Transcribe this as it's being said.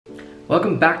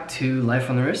Welcome back to Life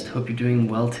on the Wrist. Hope you're doing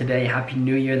well today. Happy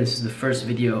New Year. This is the first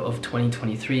video of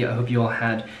 2023. I hope you all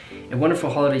had a wonderful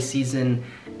holiday season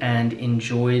and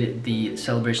enjoyed the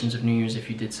celebrations of New Year's if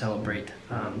you did celebrate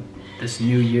this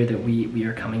new year that we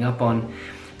are coming up on.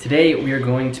 Today we are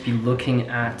going to be looking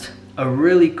at a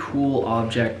really cool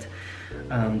object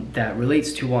that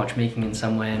relates to watchmaking in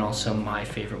some way, and also my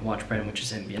favorite watch brand, which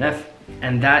is MB&F,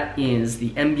 and that is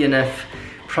the MB&F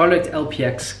product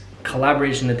LpX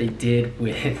collaboration that they did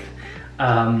with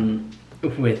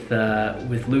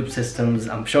Loupe systems.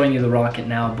 I'm showing you the rocket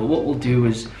now, but what we'll do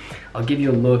is I'll give you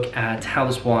a look at how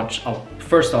this watch, I'll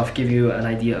first off give you an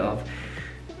idea of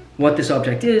what this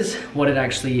object is, what it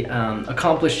actually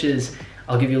accomplishes.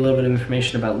 I'll give you a little bit of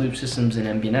information about Loupe systems and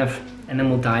MB&F, and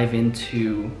then we'll dive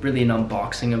into really an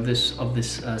unboxing of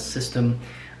this system,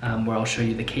 where I'll show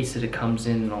you the case that it comes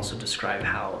in and also describe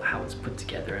how it's put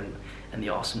together and the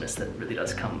awesomeness that really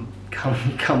does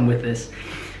come with this.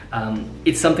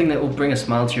 It's something that will bring a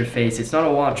smile to your face. It's not a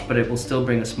watch, but it will still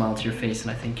bring a smile to your face, and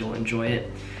I think you'll enjoy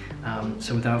it.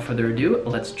 So without further ado,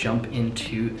 let's jump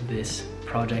into this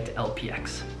project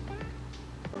LpX.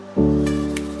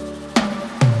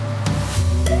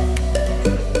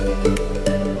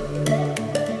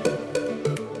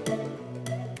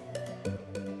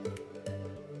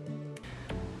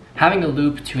 Having a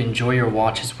loupe to enjoy your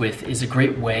watches with is a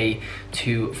great way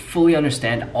to fully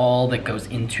understand all that goes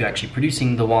into actually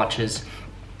producing the watches,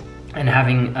 and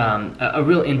having a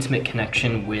real intimate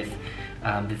connection with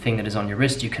the thing that is on your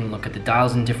wrist. You can look at the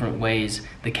dials in different ways,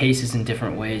 the cases in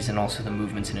different ways, and also the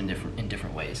movements in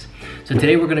different ways. So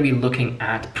today we're going to be looking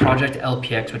at Project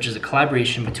LpX, which is a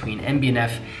collaboration between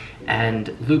MB&F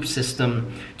and Loupe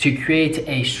system to create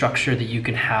a structure that you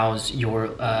can house your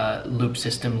Loupe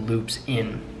system loupes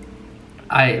in.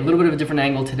 A little bit of a different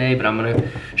angle today, but I'm going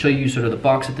to show you sort of the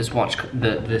box that this watch,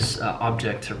 this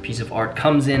object or piece of art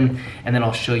comes in, and then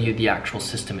I'll show you the actual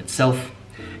system itself.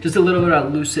 Just a little bit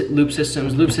about Loupe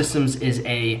systems. Loupe systems is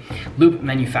a loupe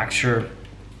manufacturer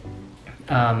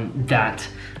that,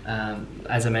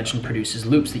 as I mentioned, produces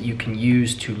loupes that you can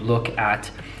use to look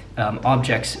at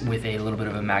objects with a little bit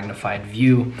of a magnified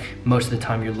view. Most of the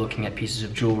time you're looking at pieces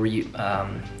of jewelry, a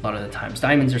lot of the times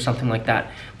diamonds or something like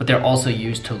that, but they're also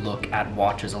used to look at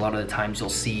watches. A lot of the times you'll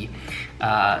see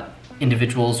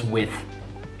individuals with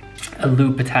a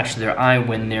loupe attached to their eye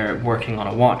when they're working on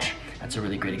a watch. That's a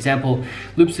really great example.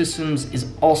 Loupe Systems is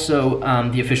also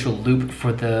the official loupe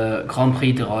for the Grand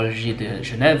Prix d'Horlogerie de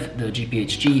Genève, the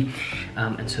GPHG,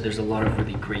 and so there's a lot of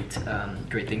really great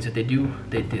things that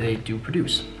they do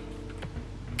produce.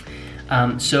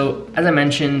 So as I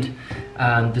mentioned,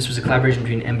 this was a collaboration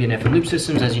between MB&F and Loupe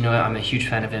Systems. As you know, I'm a huge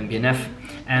fan of MB&F,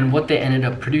 and what they ended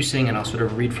up producing, and I'll sort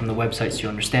of read from the website so you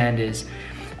understand, is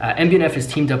MB&F has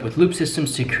teamed up with Loupe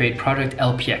Systems to create Project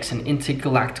LpX, an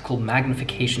intergalactical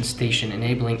magnification station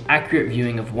enabling accurate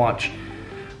viewing of watch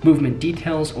movement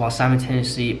details while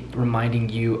simultaneously reminding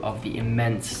you of the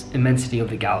immensity of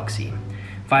the galaxy.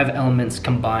 5 elements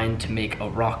combined to make a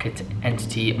rocket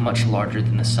entity much larger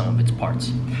than the sum of its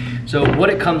parts. So what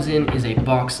it comes in is a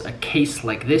box, a case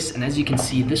like this, and as you can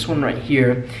see, this one right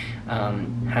here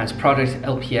has Project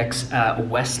LpX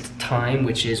West Time,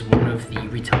 which is one of the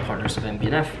retail partners of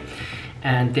MB&F,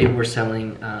 and they were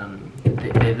selling,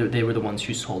 they were the ones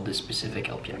who sold this specific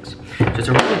LpX. So it's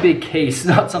a really big case,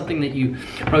 not something that you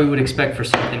probably would expect for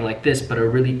something like this, but a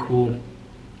really cool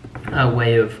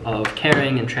way of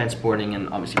carrying and transporting and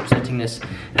obviously presenting this.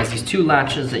 It has these 2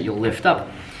 latches that you'll lift up,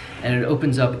 and it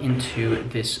opens up into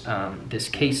this this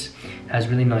case. It has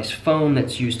really nice foam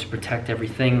that's used to protect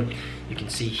everything. You can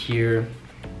see here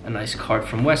a nice card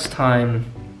from West Time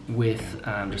with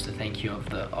just a thank you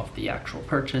of the actual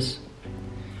purchase.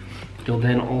 You'll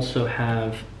then also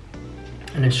have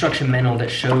an instruction manual that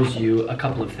shows you a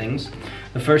couple of things.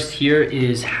 The first here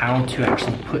is how to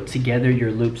actually put together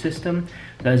your loupe system.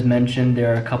 As mentioned,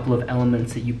 there are a couple of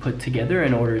elements that you put together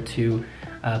in order to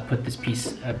put this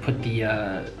piece, put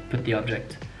the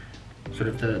object, sort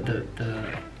of the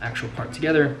actual part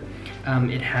together.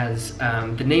 It has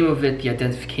the name of it, the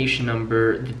identification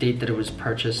number, the date that it was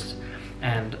purchased,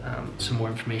 and some more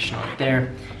information on it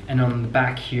there. And on the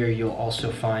back here, you'll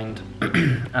also find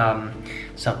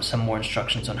some more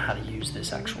instructions on how to use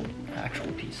this actual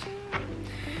piece.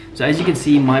 So as you can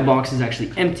see, my box is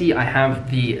actually empty. I have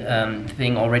the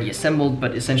thing already assembled,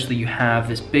 but essentially you have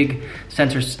this big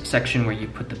center section where you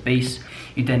put the base.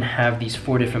 You then have these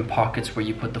 4 different pockets where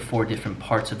you put the 4 different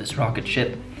parts of this rocket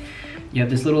ship. You have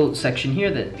this little section here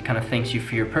that kind of thanks you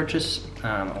for your purchase.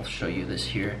 I'll show you this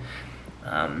here.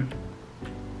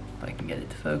 If I can get it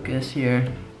to focus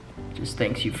here. Just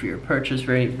thanks you for your purchase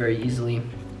very, very easily.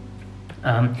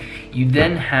 You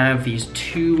then have these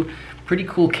two pretty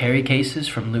cool carry cases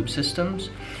from Loupe Systems,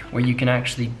 where you can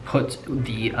actually put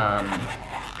the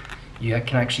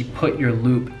your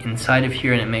loupe inside of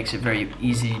here, and it makes it very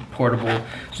easy, portable.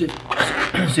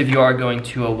 So if you are going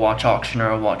to a watch auction or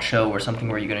a watch show or something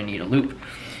where you're going to need a loupe,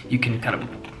 you can kind of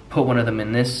put one of them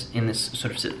in this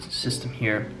sort of system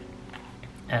here,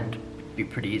 and be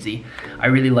pretty easy. I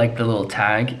really like the little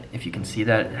tag. If you can see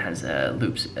that, it has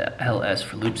loupes LS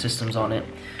for Loupe Systems on it.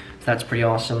 So that's pretty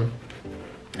awesome.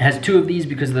 It has two of these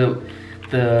because the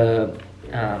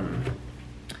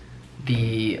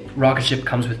rocket ship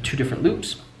comes with two different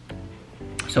loupes.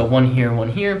 So one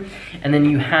here, and then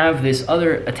you have this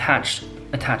other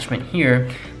attachment here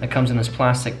that comes in this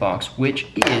plastic box, which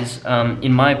is,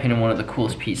 in my opinion, one of the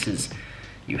coolest pieces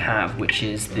you have, which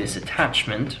is this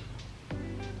attachment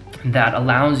that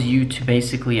allows you to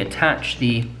basically attach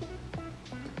the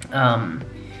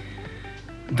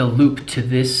loupe to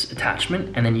this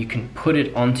attachment, and then you can put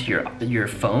it onto your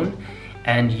phone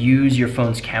and use your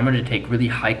phone's camera to take really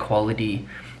high quality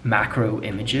macro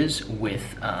images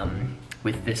with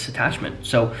this attachment.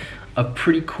 So a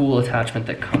pretty cool attachment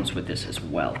that comes with this as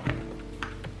well.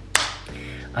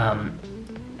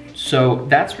 So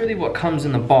that's really what comes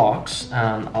in the box.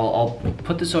 I'll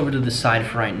put this over to the side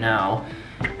for right now,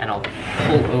 and I'll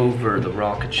pull over the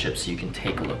rocket ship so you can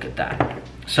take a look at that.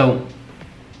 So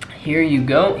here you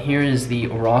go. Here is the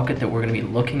rocket that we're going to be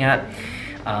looking at.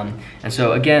 And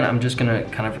so again, I'm just going to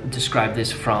kind of describe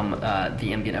this from the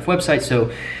MB&F website.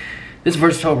 So this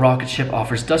versatile rocket ship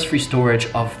offers dust-free storage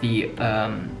of the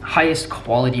highest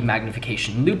quality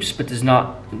magnification loupes, but does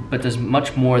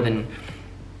much more than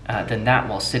that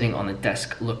while sitting on the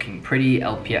desk looking pretty.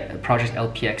 Project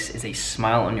LpX is a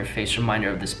smile on your face reminder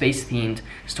of the space-themed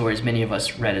stories many of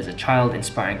us read as a child,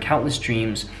 inspiring countless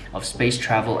dreams of space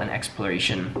travel and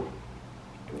exploration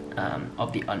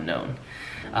of the unknown.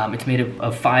 It's made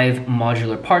of 5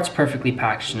 modular parts, perfectly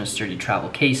packaged in a sturdy travel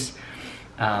case.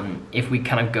 If we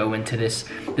kind of go into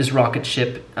this rocket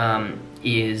ship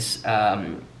is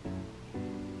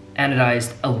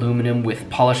anodized aluminum with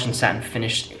polished and satin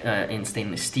finished in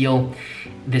stainless steel.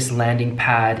 This landing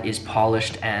pad is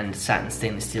polished and satin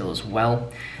stainless steel as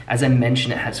well. As I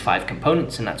mentioned, it has 5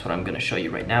 components, and that's what I'm going to show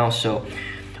you right now. So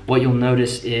what you'll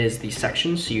notice is these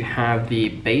sections. So you have the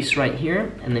base right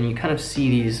here, and then you kind of see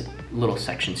these little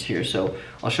sections here. So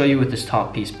I'll show you with this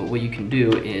top piece, but what you can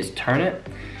do is turn it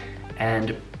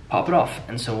and pop it off.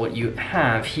 And so what you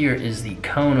have here is the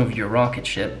cone of your rocket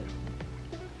ship.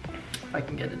 If I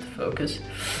can get it to focus.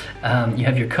 You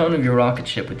have your cone of your rocket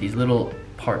ship with these little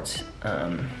parts,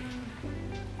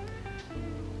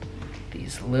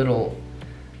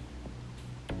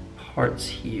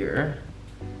 here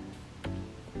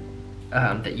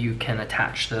that you can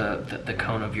attach the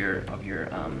cone of your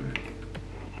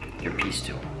piece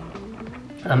to.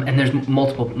 And there's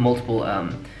multiple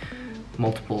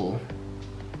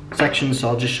sections, so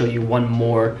I'll just show you one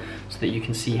more so that you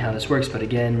can see how this works. But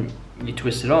again, you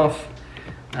twist it off,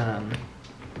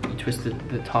 you twist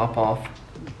the top off,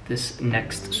 this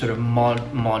next sort of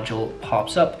module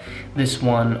pops up. This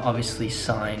one obviously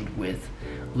signed with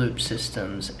Loupe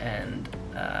Systems and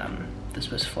the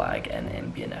Swiss flag and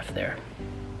MB&F there.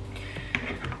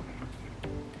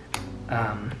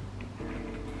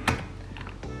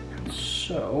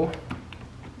 So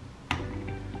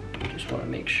just want to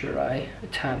make sure I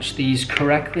attach these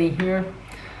correctly here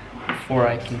before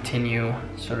I continue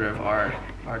sort of our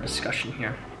discussion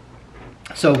here.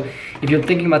 So if you're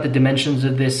thinking about the dimensions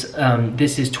of this,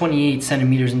 this is 28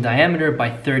 centimeters in diameter by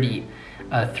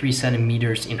 33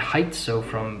 centimeters in height. So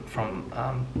from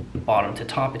bottom to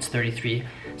top, it's 33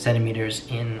 centimeters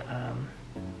in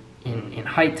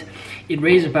height. It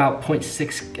weighs about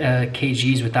 0.6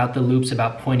 kgs without the loupes,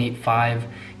 about 0.85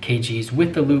 kgs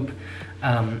with the loupe,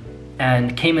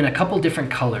 and came in a couple different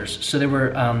colors. So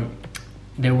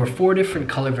there were 4 different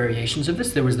color variations of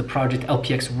this. There was the Project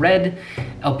LpX Red,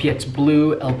 LpX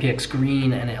Blue, LpX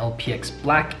Green, and LpX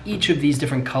Black. Each of these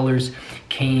different colors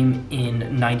came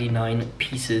in 99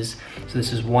 pieces. So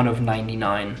this is one of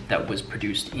 99 that was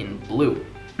produced in blue.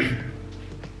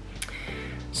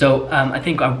 So I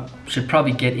think I should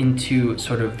probably get into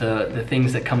sort of the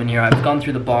things that come in here. I've gone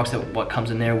through the box of what comes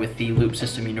in there with the Loupe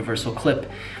System Universal Clip,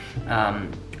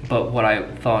 but what I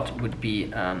thought would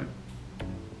be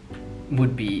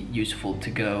useful to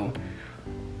go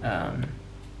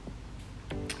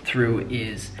through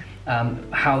is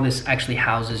how this actually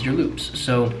houses your loupes.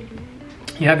 So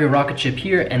you have your rocket ship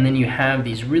here, and then you have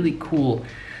these really cool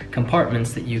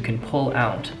compartments that you can pull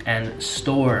out and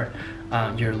store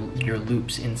your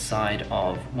loupes inside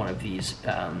of one of these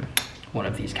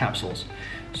capsules.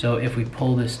 So if we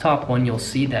pull this top one, you'll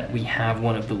see that we have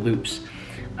one of the loupes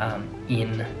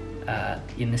in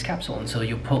this capsule. And so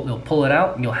you'll pull it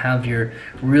out and you'll have your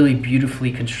really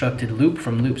beautifully constructed loupe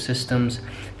from Loupe Systems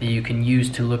that you can use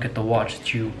to look at the watch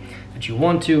that you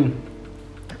want to,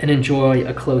 and enjoy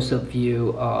a close-up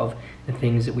view of the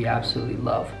things that we absolutely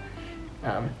love.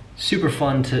 Super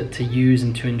fun to use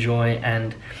and to enjoy,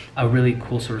 and a really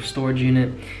cool sort of storage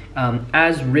unit.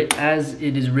 As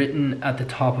it is written at the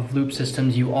top of Loupe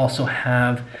Systems, you also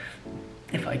have,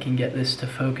 if I can get this to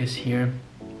focus here,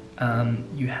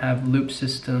 you have Loupe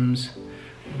Systems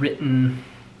written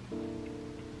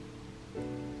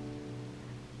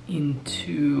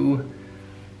into,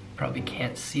 probably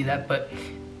can't see that, but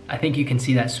I think you can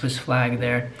see that Swiss flag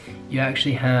there. You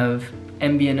actually have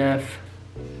MB&F,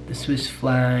 the Swiss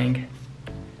flag,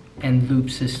 and Loupe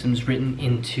Systems written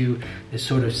into the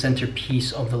sort of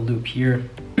centerpiece of the loupe here.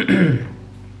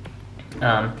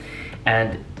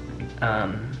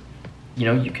 You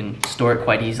know, you can store it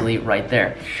quite easily right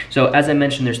there. So as I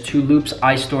mentioned, there's two loupes.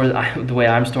 The way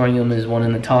I'm storing them is one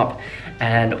in the top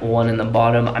and one in the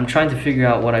bottom. I'm trying to figure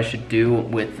out what I should do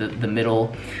with the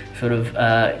middle sort of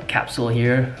capsule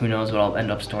here. Who knows what I'll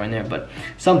end up storing there, but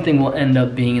something will end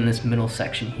up being in this middle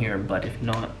section here, but if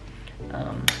not,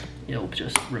 it'll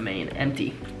just remain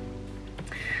empty.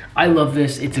 I love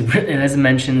this. And as I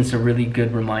mentioned, it's a really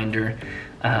good reminder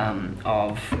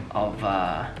of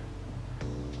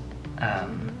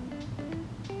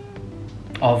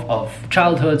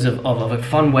childhoods, of a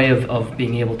fun way of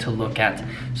being able to look at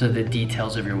the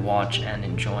details of your watch and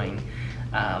enjoying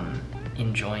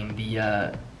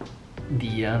the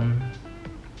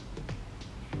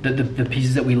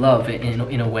pieces that we love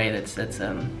in a way that's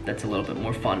a little bit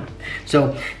more fun.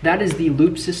 So that is the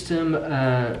Loupe System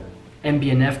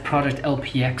MB&F Project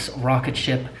LpX rocket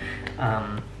ship.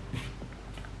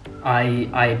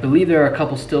 I believe there are a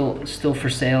couple still for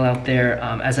sale out there.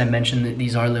 As I mentioned,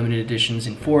 these are limited editions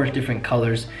in 4 different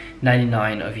colors,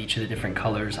 99 of each of the different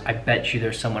colors. I bet you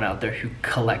there's someone out there who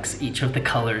collects each of the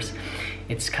colors.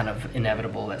 It's kind of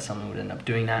inevitable that someone would end up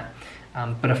doing that.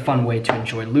 But a fun way to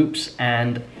enjoy loupes,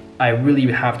 and I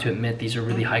really have to admit these are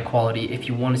really high quality. If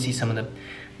you want to see some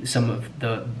of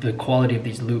the quality of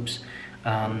these loupes,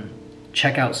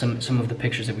 check out some of the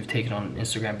pictures that we've taken on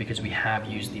Instagram, because we have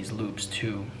used these loupes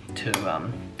to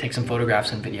take some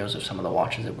photographs and videos of some of the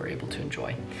watches that we're able to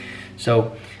enjoy.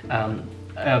 So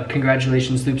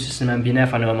congratulations, Loupe System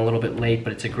MB&F. I know I'm a little bit late,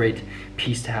 but it's a great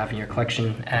piece to have in your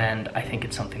collection, and I think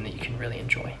it's something that you can really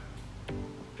enjoy.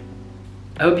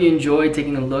 I hope you enjoyed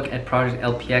taking a look at Project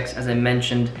LpX. As I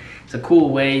mentioned, it's a cool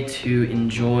way to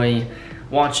enjoy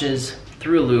watches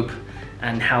through a loupe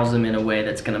and house them in a way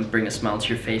that's going to bring a smile to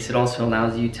your face. It also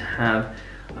allows you to have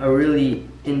a really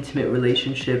intimate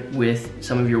relationship with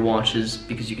some of your watches,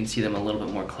 because you can see them a little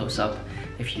bit more close up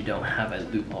if you don't have a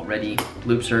loupe already.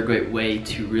 Loupes are a great way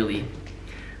to really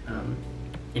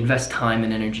invest time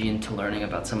and energy into learning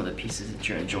about some of the pieces that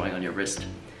you're enjoying on your wrist,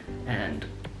 and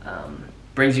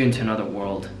brings you into another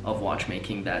world of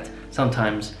watchmaking that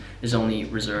sometimes is only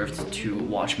reserved to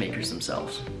watchmakers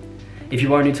themselves. If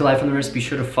you are new to Life on the Wrist, be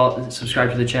sure to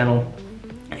subscribe to the channel.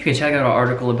 You can check out our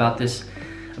article about the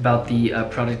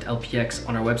Project LpX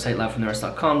on our website,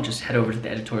 lifeonthewrist.com. Just head over to the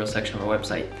editorial section of our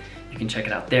website. You can check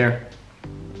it out there.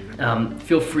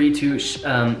 Feel free to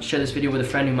share this video with a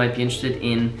friend who might be interested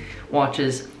in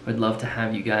watches. We'd love to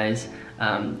have you guys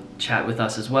chat with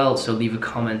us as well. So leave a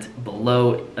comment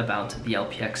below about the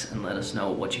LpX and let us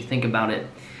know what you think about it.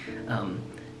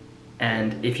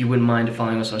 And if you wouldn't mind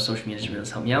following us on our social media, it really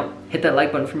does help me out. Hit that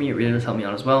like button for me, it really does help me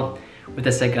out as well. With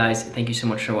that said, guys, thank you so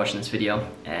much for watching this video,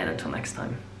 and until next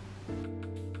time.